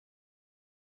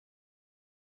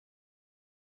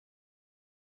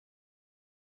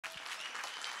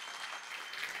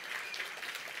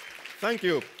Thank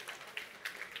you.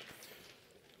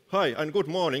 Hi, and good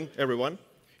morning, everyone.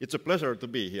 It's a pleasure to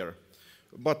be here.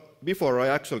 But before I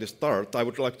actually start, I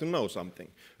would like to know something.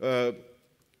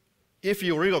 If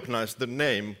you recognize the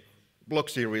name blog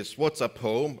series WhatsApp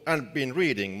Home and been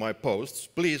reading my posts,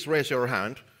 please raise your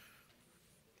hand.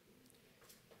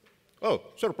 Oh,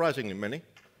 surprisingly many.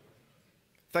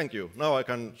 Thank you. Now I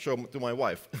can show to my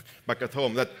wife back at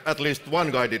home that at least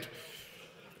one guy did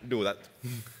do that.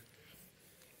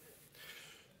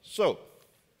 So,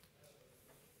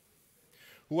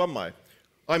 who am I?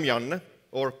 I'm Janne,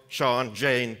 or Sean,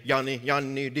 Jane, Jani,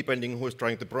 Janni, depending who is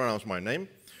trying to pronounce my name.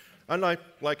 And like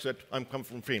I said, I come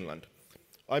from Finland.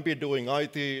 I've been doing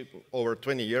IT over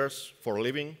 20 years for a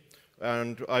living,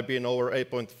 and I've been over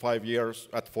 8.5 years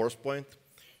at ForcePoint.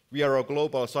 We are a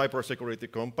global cybersecurity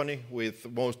company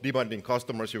with most demanding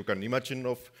customers you can imagine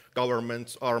of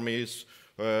governments, armies,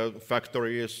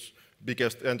 factories,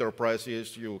 biggest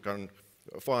enterprises you can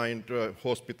find,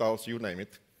 hospitals, you name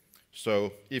it.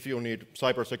 So if you need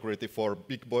cybersecurity for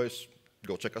big boys,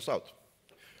 go check us out.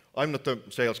 I'm not a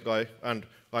sales guy, and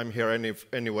I'm here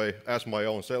anyway as my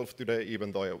own self today,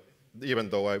 even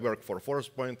though I work for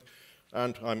ForcePoint,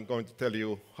 and I'm going to tell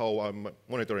you how I'm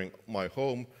monitoring my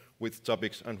home with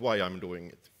Zabbix and why I'm doing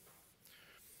it.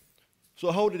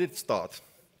 So how did it start?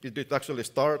 It did actually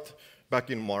start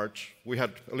back in March. We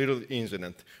had a little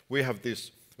incident. We have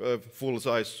this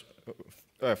full-size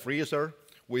freezer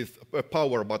with a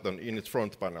power button in its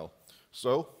front panel.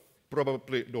 So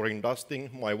probably during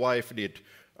dusting, my wife did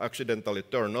accidentally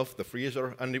turn off the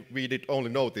freezer, and we did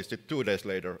only notice it 2 days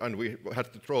later, and we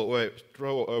had to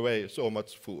throw away so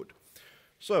much food.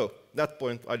 So at that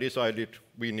point, I decided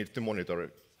we need to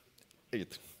monitor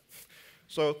it.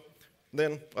 So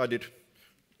then I did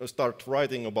start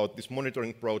writing about this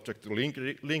monitoring project to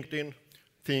LinkedIn,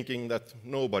 thinking that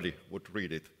nobody would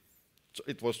read it. So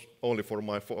it was only for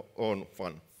my own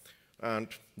fun. And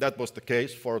that was the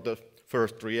case for the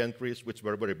first 3 entries, which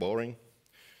were very boring.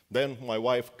 Then my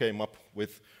wife came up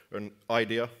with an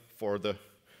idea for the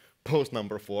post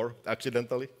number 4,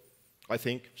 accidentally. I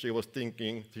think she was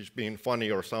thinking she's being funny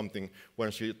or something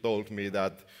when she told me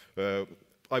that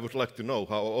I would like to know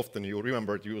how often you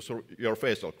remember to use your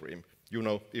facial cream. You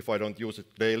know, if I don't use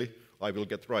it daily, I will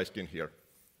get dry skin here.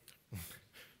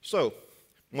 So,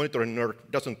 monitoring nerd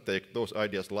doesn't take those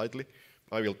ideas lightly.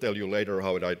 I will tell you later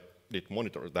how I did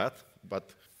monitor that,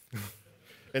 but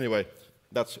anyway,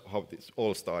 that's how this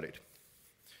all started.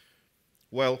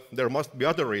 Well, there must be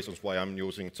other reasons why I'm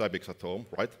using Zabbix at home,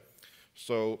 right?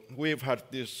 So we've had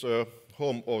this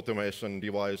home automation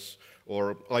device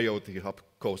or IoT hub,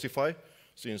 Cosify,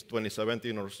 since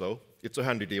 2017 or so. It's a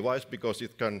handy device because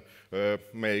it can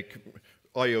make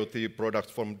IoT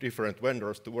products from different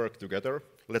vendors to work together.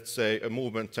 Let's say a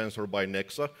movement sensor by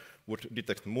Nexa would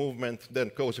detect movement,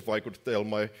 then Cosify could tell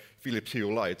my Philips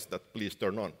Hue lights that please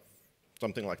turn on,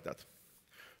 something like that.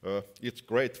 It's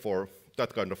great for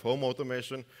that kind of home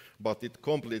automation, but it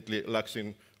completely lacks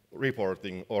in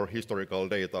reporting or historical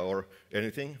data or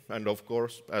anything. And of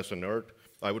course, as a nerd,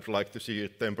 I would like to see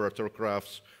temperature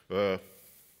graphs,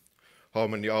 how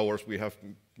many hours we have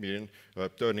been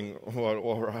turning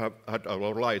or have had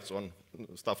our lights on,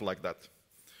 stuff like that.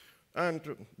 And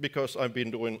because I've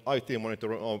been doing IT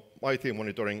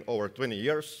monitoring over 20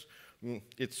 years,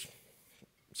 it's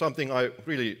something I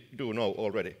really do know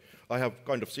already. I have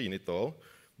kind of seen it all,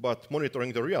 but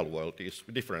monitoring the real world is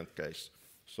a different case.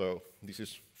 So this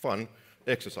is fun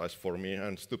exercise for me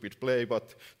and stupid play,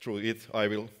 but through it I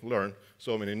will learn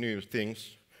so many new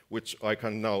things which I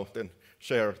can now then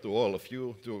share to all of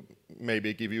you to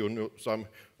maybe give you some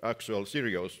actual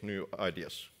serious new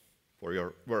ideas for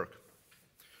your work.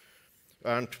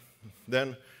 And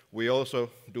then we also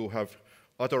do have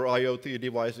other IoT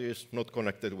devices not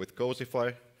connected with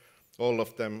Cosify. All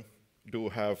of them do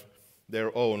have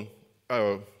their own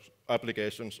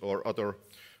applications or other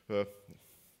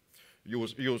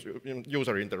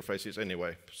user interfaces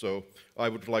anyway. So I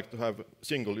would like to have a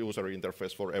single user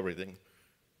interface for everything,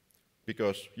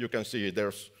 because you can see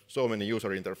there's so many user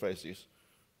interfaces.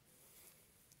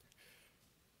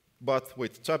 But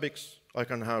with Zabbix, I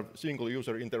can have a single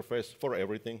user interface for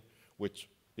everything, which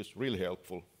is really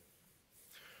helpful.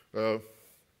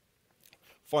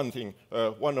 Fun thing,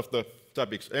 one of the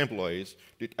Zabbix employees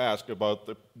did ask about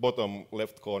the bottom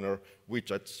left corner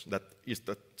widgets, is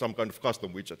that some kind of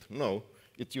custom widget? No,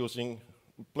 it's using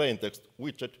plain text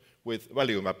widget with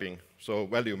value mapping. So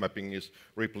value mapping is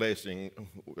replacing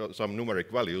some numeric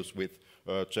values with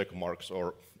check marks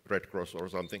or red cross or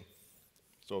something.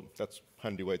 So that's a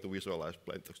handy way to visualize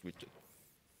plain text widget.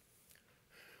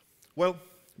 Well,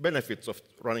 benefits of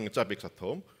running Zabbix at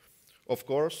home. of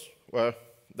course,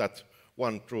 that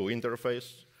one true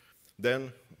interface.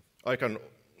 Then I can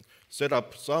set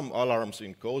up some alarms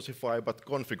in Cosify, but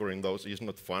configuring those is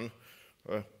not fun.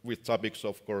 With Zabbix,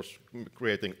 of course,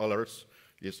 creating alerts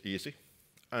is easy.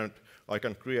 And I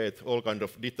can create all kind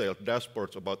of detailed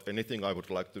dashboards about anything I would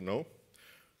like to know.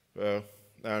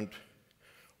 And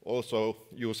also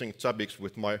using Zabbix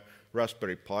with my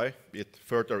Raspberry Pi, it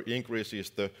further increases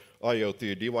the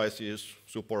IoT devices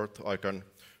support I can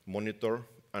monitor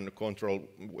and control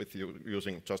with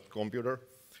using just computer.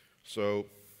 So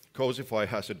Cosify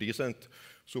has a decent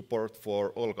support for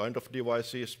all kind of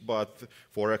devices, but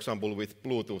for example, with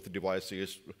Bluetooth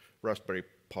devices, Raspberry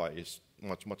Pi is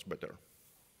much, much better.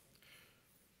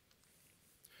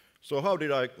 So how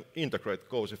did I integrate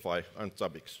Cosify and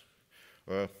Zabbix?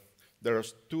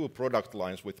 There's two product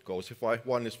lines with Cosify.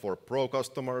 One is for pro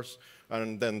customers,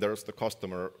 and then there's the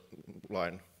customer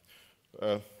line,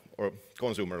 or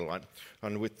consumer line.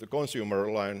 And with the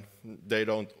consumer line, they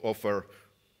don't offer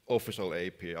official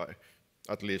API,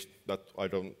 at least that I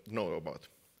don't know about.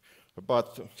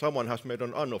 But someone has made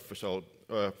an unofficial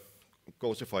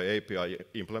Cosify API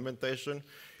implementation.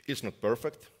 It's not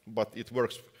perfect, but it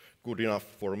works good enough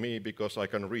for me because I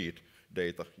can read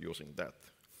data using that.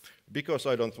 Because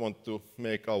I don't want to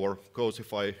make our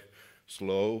Cosify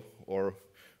slow or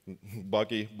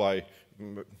buggy by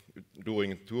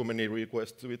doing too many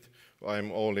requests to it,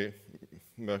 I'm only,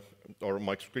 or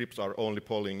my scripts are only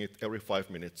polling it every 5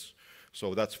 minutes.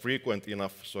 So that's frequent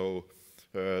enough so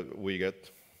we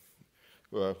get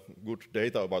good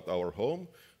data about our home,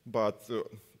 but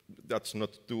that's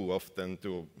not too often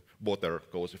to bother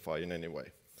Cosify in any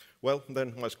way. Well,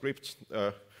 then my scripts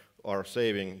are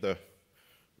saving the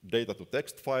data to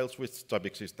text files with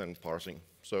Zabbix is then parsing.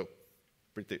 So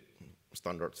pretty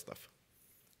standard stuff.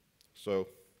 So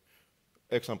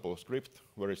example script,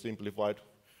 very simplified.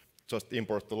 Just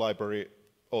import the library,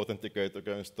 authenticate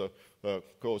against the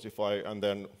Cosify, and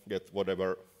then get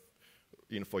whatever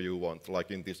info you want. Like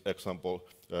in this example,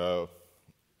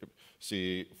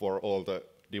 see for all the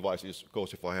devices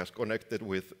Cosify has connected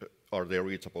with, are they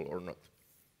reachable or not.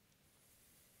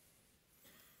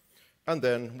 And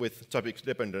then with Zabbix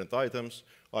dependent items,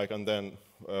 I can then,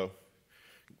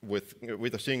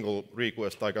 with a single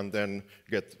request, I can then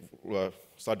get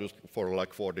status for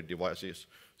like 40 devices.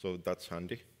 So that's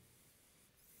handy.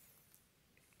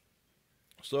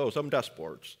 So some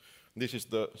dashboards. This is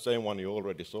the same one you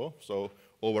already saw. So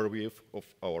overview of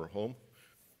our home.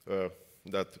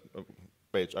 That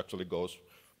page actually goes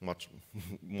much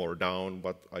more down,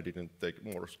 but I didn't take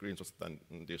more screenshots than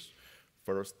this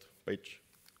first page.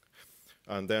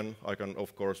 And then I can,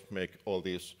 of course, make all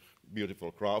these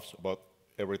beautiful graphs about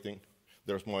everything.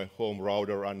 There's my home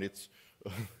router, and it's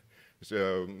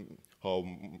how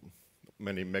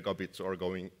many megabits are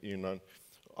going in and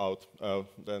out.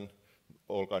 Then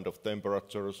all kind of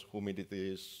temperatures,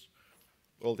 humidities,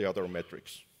 all the other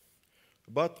metrics.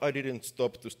 But I didn't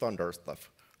stop to standard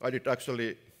stuff. I did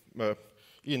actually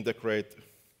integrate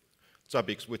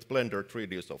Zabbix with Blender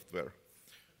 3D software.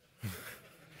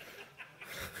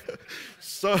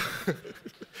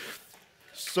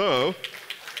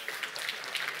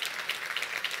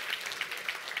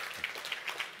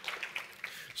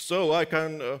 So I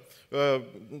can,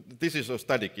 this is a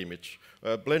static image.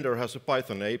 Blender has a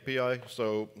Python API,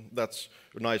 so that's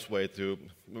a nice way to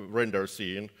render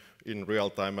scene in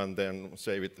real time and then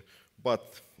save it.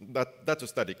 But that's a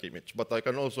static image. But I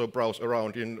can also browse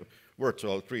around in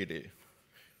virtual 3D.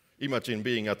 Imagine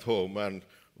being at home and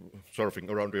surfing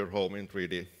around your home in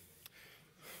 3D.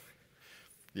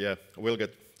 Yeah, we'll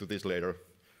get to this later.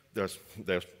 There's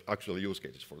actually use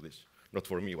cases for this. Not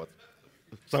for me, but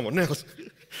someone else.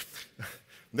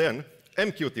 Then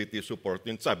MQTT support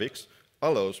in Zabbix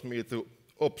allows me to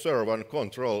observe and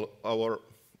control our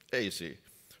AC.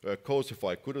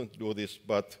 Cosify couldn't do this,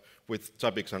 but with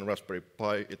Zabbix and Raspberry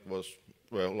Pi, it was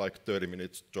like 30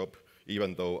 minutes job,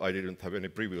 even though I didn't have any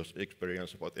previous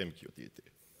experience about MQTT.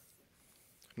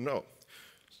 No.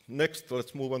 Next,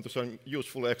 let's move on to some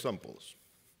useful examples.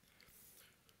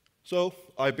 So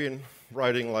I've been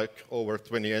writing like over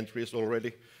 20 entries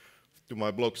already to my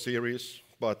blog series,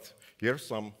 but here's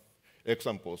some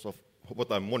examples of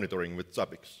what I'm monitoring with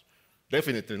Zabbix.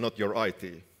 Definitely not your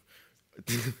IT.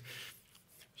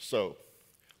 So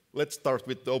let's start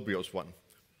with the obvious one.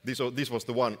 This was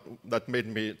the one that made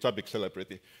me Zabbix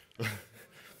celebrity.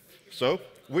 So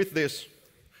with this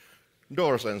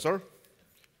door sensor,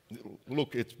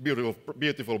 look, it's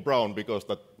beautiful brown because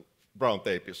that brown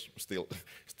tape is still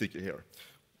sticky here.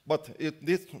 But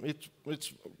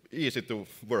it's easy to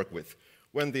work with.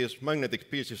 When these magnetic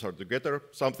pieces are together,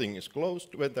 something is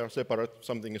closed. When they're separate,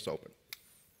 something is open.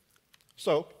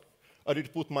 So I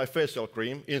did put my facial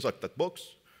cream inside that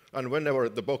box, and whenever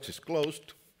the box is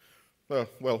closed,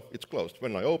 well, it's closed.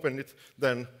 When I open it,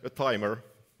 then a timer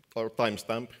or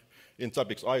timestamp in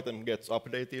Zabbix item gets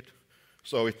updated,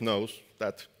 so it knows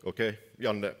that, okay,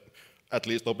 Janne at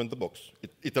least opened the box.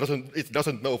 It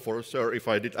doesn't know for sure if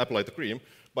I did apply the cream,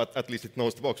 but at least it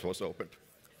knows the box was opened.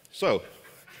 So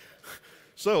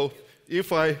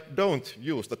if I don't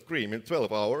use that cream in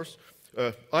 12 hours,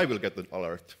 I will get an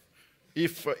alert.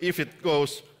 If it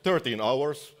goes 13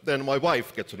 hours, then my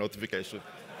wife gets a notification.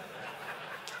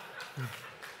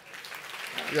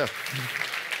 Yeah.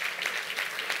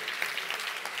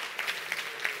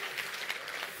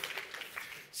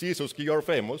 Siisuski, you're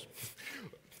famous.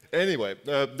 Anyway,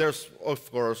 there's,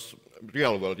 of course,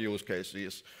 real-world use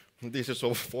cases. This is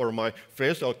for my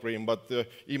facial cream, but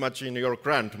imagine your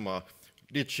grandma.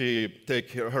 Did she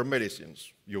take her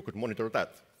medicines? You could monitor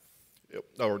that.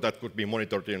 Or that could be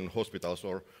monitored in hospitals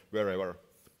or wherever.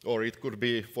 Or it could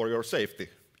be for your safety.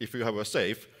 If you have a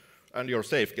safe, and your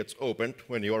safe gets opened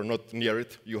when you are not near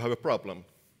it, you have a problem.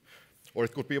 Or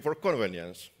it could be for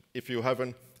convenience. If you have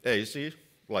an AC,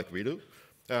 like we do,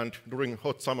 and during a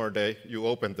hot summer day, you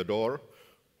open the door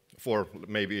for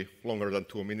maybe longer than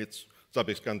 2 minutes,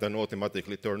 Zabbix can then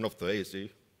automatically turn off the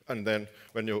AC, and then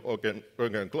when you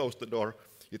again close the door,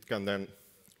 it can then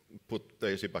put the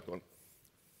AC back on.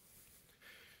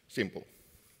 Simple.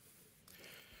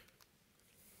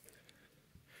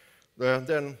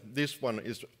 Then this one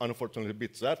is unfortunately a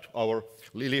bit sad. Our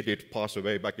Lily did pass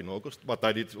away back in August, but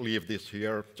I did leave this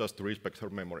here just to respect her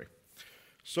memory.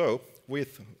 So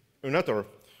with another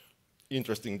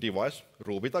interesting device,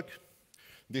 Rubitag,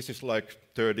 this is like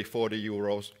 30, 40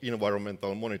 euros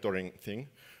environmental monitoring thing,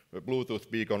 a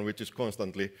Bluetooth beacon which is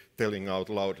constantly telling out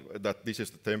loud that this is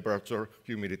the temperature,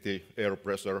 humidity, air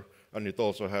pressure, and it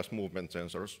also has movement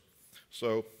sensors.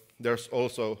 So there's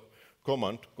also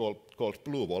command called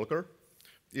BlueWalker.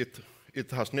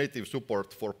 It has native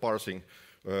support for parsing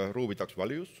Rubitag's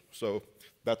values, so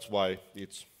that's why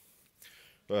it's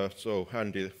so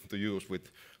handy to use with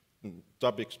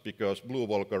Zabbix, because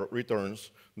BlueWalker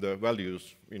returns the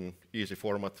values in easy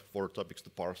format for Zabbix to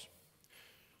parse.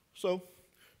 So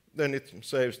then it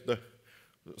saves the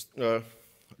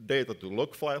data to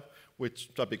log file, which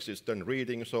Zabbix is then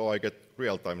reading, so I get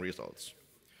real-time results.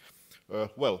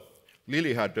 Well,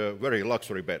 Lily had a very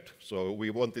luxury bed, so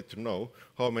we wanted to know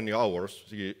how many hours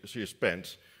she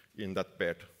spends in that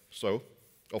bed. So,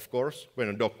 of course, when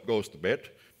a dog goes to bed,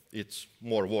 it's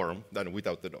more warm than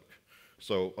without the dog.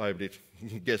 So I did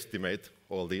guesstimate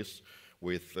all this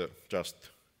with just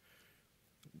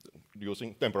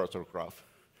using temperature graph.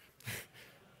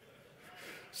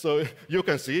 So you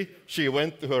can see she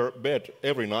went to her bed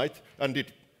every night and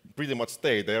did pretty much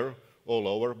stay there all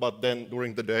over, but then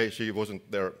during the day she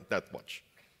wasn't there that much.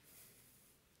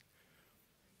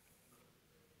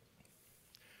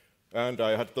 And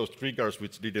I had those triggers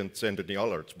which didn't send any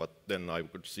alerts, but then I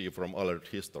could see from alert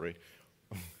history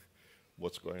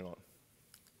what's going on.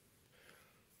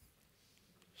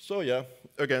 So yeah,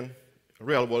 again,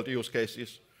 real-world use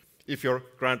cases. If your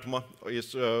grandma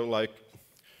is like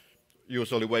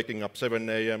usually waking up 7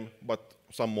 a.m., but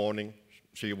some morning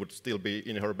she would still be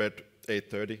in her bed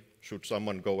 8:30, should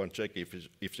someone go and check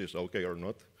if she's okay or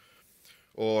not?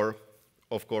 Or,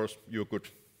 of course, you could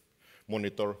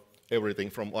monitor everything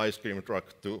from ice cream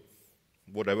truck to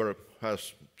whatever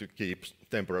has to keep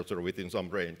temperature within some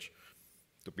range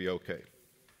to be okay.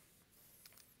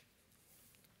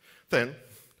 Then,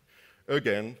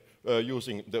 again,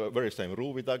 using the very same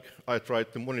Rubitag, I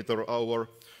tried to monitor our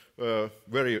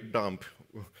very dumb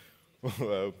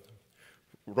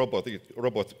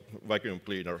robot vacuum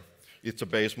cleaner. It's a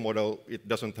base model. It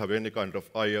doesn't have any kind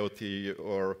of IoT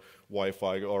or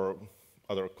Wi-Fi or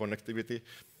other connectivity.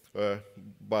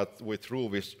 But with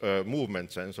Ruby's movement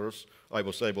sensors, I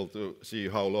was able to see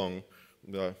how long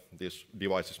this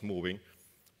device is moving.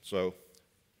 So,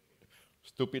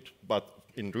 stupid, but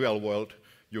in real world,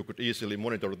 you could easily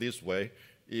monitor this way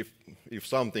if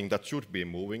something that should be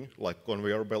moving, like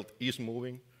conveyor belt, is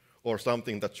moving, or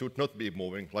something that should not be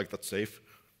moving, like that safe,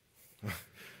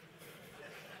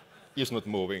 is not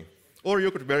moving. Or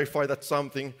you could verify that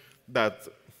something that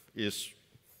is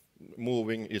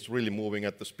moving is really moving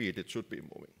at the speed it should be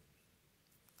moving.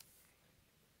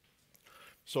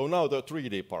 So now the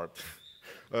 3D part.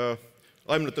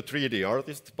 I'm not a 3D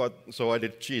artist, but so I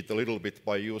did cheat a little bit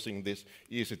by using this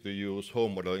easy-to-use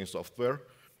home modeling software.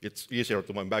 It's easier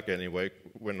to my back anyway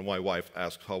when my wife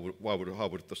asks how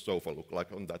would the sofa look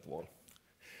like on that wall.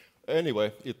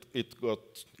 Anyway,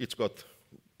 it's got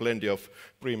plenty of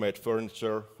pre-made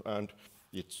furniture, and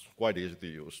it's quite easy to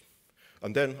use.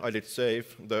 And then I did save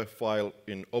the file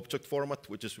in object format,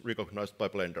 which is recognized by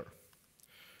Blender.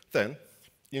 Then,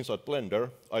 inside Blender,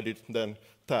 I did then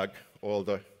tag all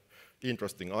the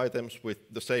interesting items with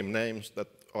the same names that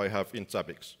I have in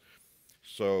Zabbix.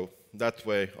 So that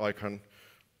way,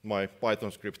 my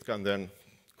Python script can then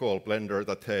call Blender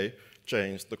that, hey,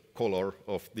 change the color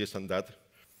of this and that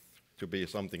to be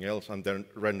something else, and then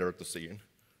render the scene.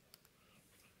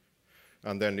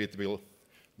 And then it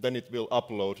will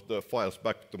upload the files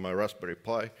back to my Raspberry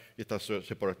Pi. It has a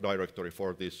separate directory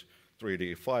for these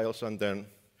 3D files, and then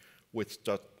with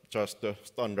just the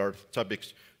standard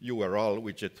Zabbix URL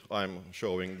widget, I'm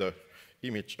showing the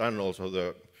image and also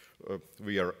the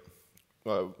VR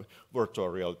virtual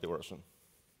reality version.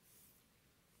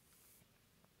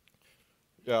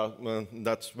 Yeah,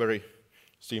 that's very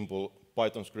simple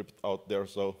Python script out there,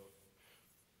 so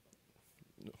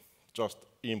just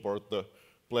import the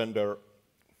Blender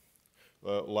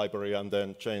library and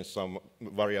then change some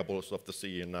variables of the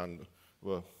scene and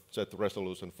set the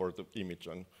resolution for the image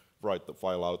and write the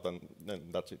file out, and then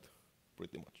that's it,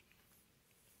 pretty much.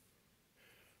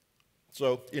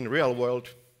 So in real world,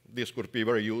 this could be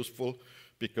very useful,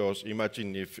 because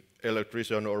imagine if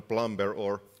electrician or plumber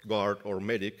or guard or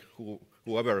medic,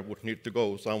 whoever would need to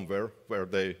go somewhere where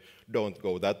they don't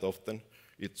go that often,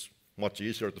 it's much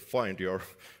easier to find your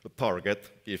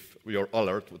target if your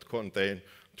alert would contain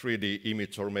 3D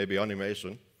image or maybe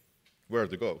animation, where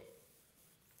to go.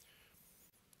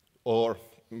 Or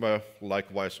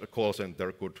likewise, a call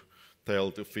center could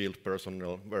tell the field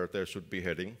personnel where they should be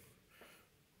heading.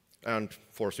 And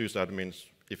for sysadmins,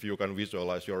 if you can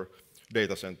visualize your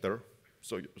data center,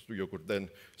 so you could then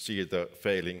see the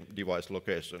failing device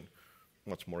location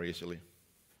much more easily.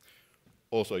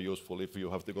 Also useful if you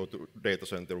have to go to data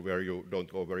center where you don't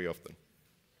go very often.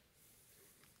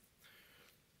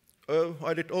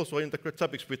 I did also integrate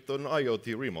Zabbix with an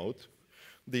IoT remote.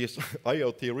 These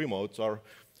IoT remotes are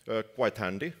quite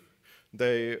handy.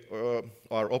 They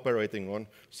are operating on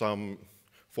some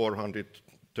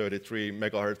 433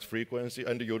 megahertz frequency,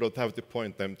 and you don't have to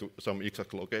point them to some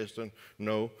exact location.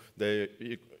 No,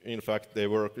 in fact, they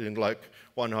work in like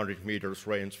 100 meters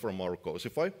range from our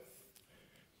Cosify.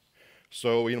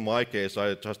 So in my case,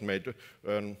 I just made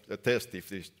a test if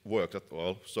this works at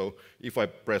all. So if I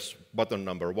press button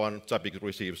number 1, Zabbix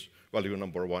receives value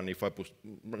number 1. If I push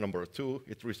number 2,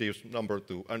 it receives number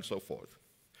 2, and so forth.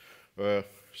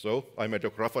 So I made a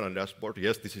Grafana dashboard.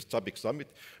 Yes, this is Zabbix Summit,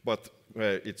 but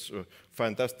it's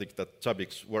fantastic that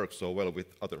Zabbix works so well with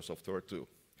other software too.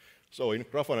 So in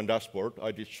Grafana dashboard,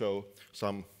 I did show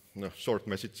some short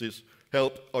messages.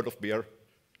 Help, out of beer,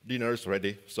 dinner is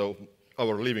ready. So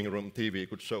our living room TV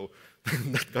could show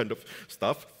that kind of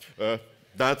stuff.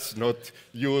 That's not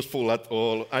useful at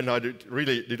all, and I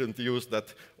really didn't use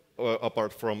that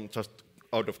apart from just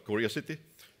out of curiosity.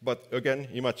 But again,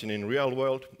 imagine in real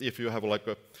world, if you have like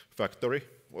a factory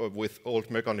with old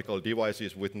mechanical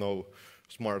devices with no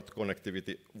smart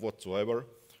connectivity whatsoever,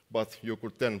 but you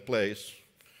could then place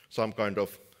some kind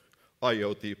of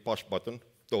IoT push button.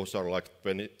 Those are like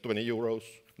 20 euros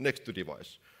next to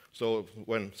device. So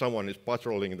when someone is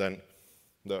patrolling then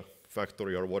the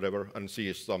factory or whatever and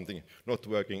sees something not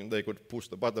working, they could push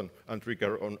the button and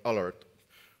trigger an alert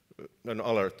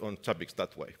on Zabbix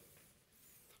that way.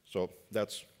 So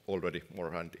that's already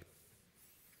more handy.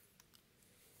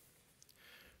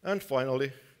 And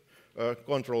finally,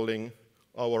 controlling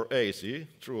our AC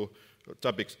through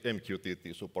Zabbix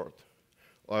MQTT support.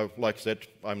 Like I said,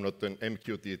 I'm not an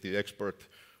MQTT expert.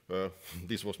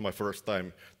 This was my first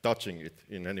time touching it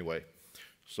in any way.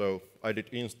 So I did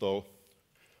install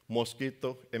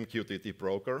Mosquito MQTT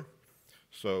broker.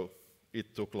 So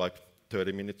it took like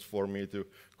 30 minutes for me to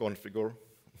configure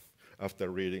after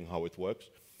reading how it works.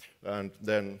 And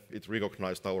then it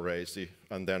recognized our AC.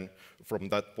 And then from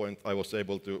that point, I was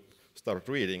able to start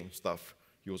reading stuff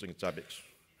using Zabbix.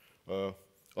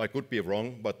 I could be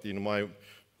wrong, but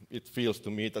it feels to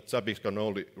me that Zabbix can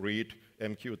only read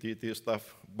MQTT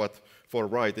stuff, but for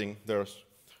writing, there's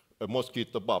a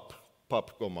Mosquito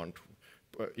pub command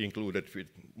included with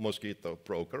Mosquito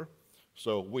broker.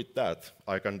 So with that,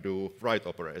 I can do write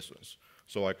operations.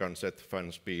 So I can set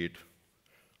fan speed,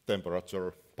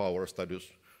 temperature, power status,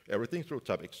 everything through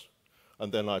Zabbix.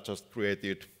 And then I just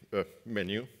created a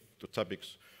menu to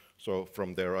Zabbix. So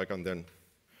from there, I can then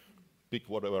pick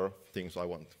whatever things I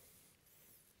want.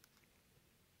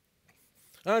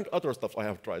 And other stuff I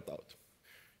have tried out.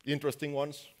 Interesting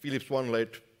ones, Philips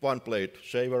one-blade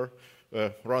shaver,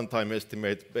 runtime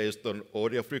estimate based on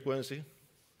audio frequency.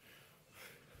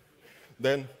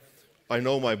 Then I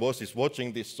know my boss is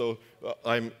watching this, so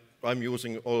I'm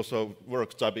using also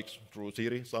work Zabbix through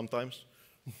Siri sometimes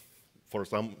for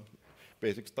some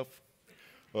basic stuff.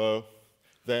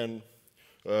 Then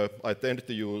I tend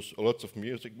to use lots of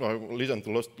music, listen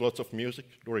to lots of music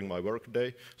during my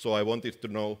workday, so I wanted to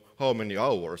know how many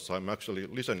hours I'm actually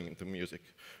listening to music.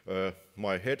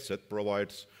 My headset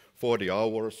provides 40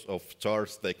 hours of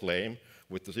charge they claim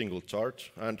with a single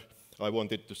charge, and I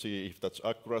wanted to see if that's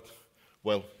accurate.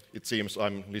 Well, it seems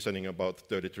I'm listening about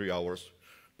 33 hours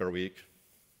per week,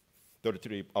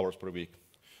 33 hours per week,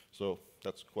 so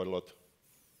that's quite a lot.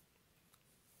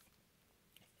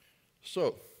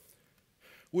 So,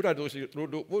 would I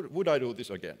do this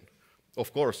again?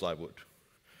 Of course I would.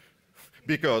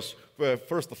 Because,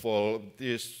 first of all,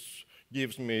 this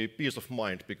gives me peace of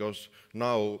mind, because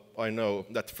now I know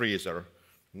that freezer,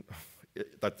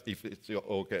 that if it's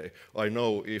okay. I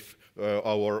know if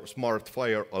our smart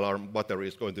fire alarm battery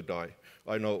is going to die.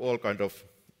 I know all kind of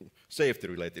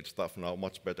safety-related stuff now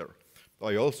much better.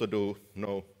 I also do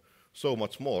know so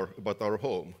much more about our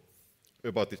home,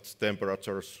 about its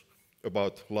temperatures,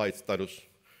 about light status,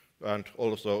 and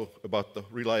also about the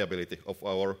reliability of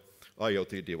our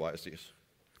IoT devices.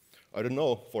 I don't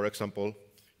know, for example,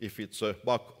 if it's a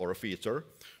bug or a feature,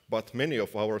 but many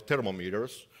of our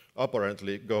thermometers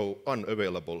apparently go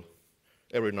unavailable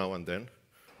every now and then,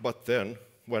 but then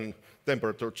when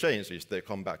temperature changes, they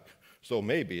come back. So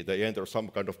maybe they enter some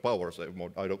kind of power save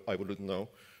mode, I wouldn't know,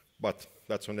 but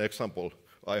that's an example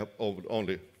I have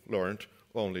only learned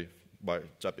by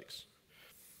Zabbix.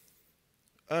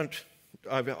 And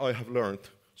I have learned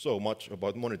so much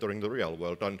about monitoring the real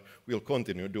world, and will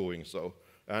continue doing so.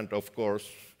 And of course,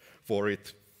 for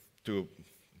it to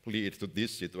lead to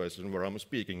this situation where I'm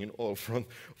speaking in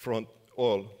front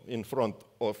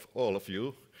of all of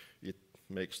you, it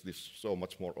makes this so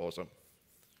much more awesome.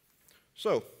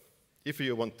 So, if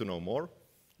you want to know more,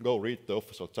 go read the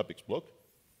official Zabbix blog,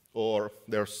 or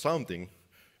there's something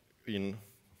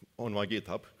on my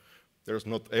GitHub. There's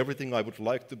not everything I would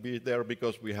like to be there,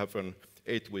 because we have an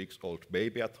 8-week-old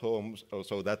baby at home,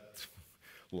 so that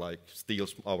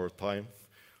steals our time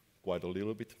quite a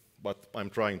little bit. But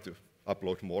I'm trying to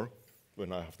upload more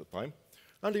when I have the time.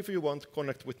 And if you want,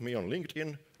 connect with me on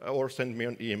LinkedIn or send me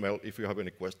an email if you have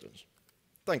any questions.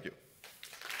 Thank you.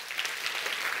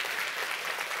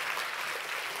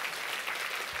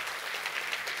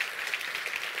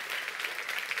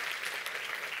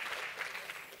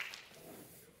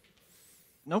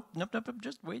 Nope,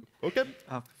 just wait. Okay.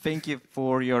 Thank you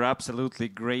for your absolutely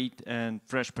great and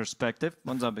fresh perspective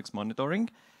on Zabbix monitoring.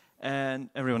 And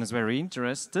everyone is very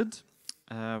interested.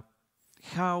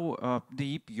 How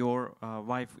deep your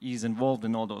wife is involved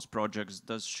in all those projects?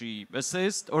 Does she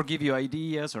assist or give you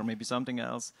ideas or maybe something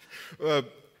else?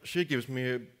 She gives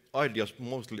me ideas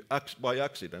mostly by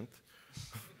accident.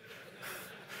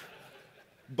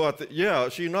 But yeah,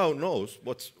 she now knows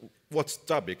what's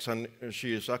Zabbix, and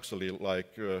she is actually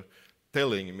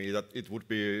telling me that it would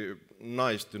be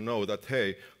nice to know that,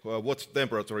 hey, what's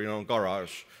temperature in our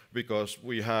garage, because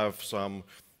we have some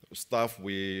stuff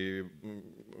which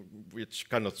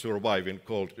cannot survive in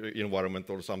cold environment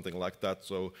or something like that.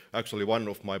 So actually one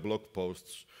of my blog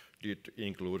posts did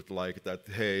include that,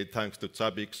 hey, thanks to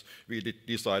Zabbix, we did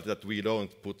decide that we don't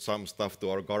put some stuff to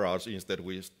our garage, instead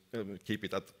we keep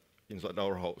it inside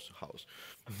our house.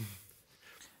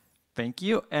 Thank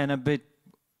you. And a bit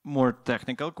more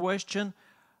technical question.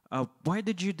 Why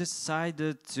did you decide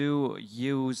to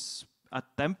use a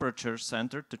temperature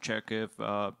sensor to check if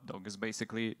dog is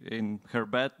basically in her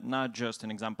bed, not just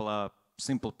an example, a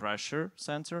simple pressure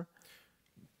sensor?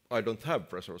 I don't have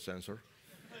pressure sensor.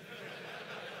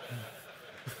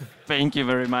 Thank you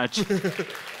very much.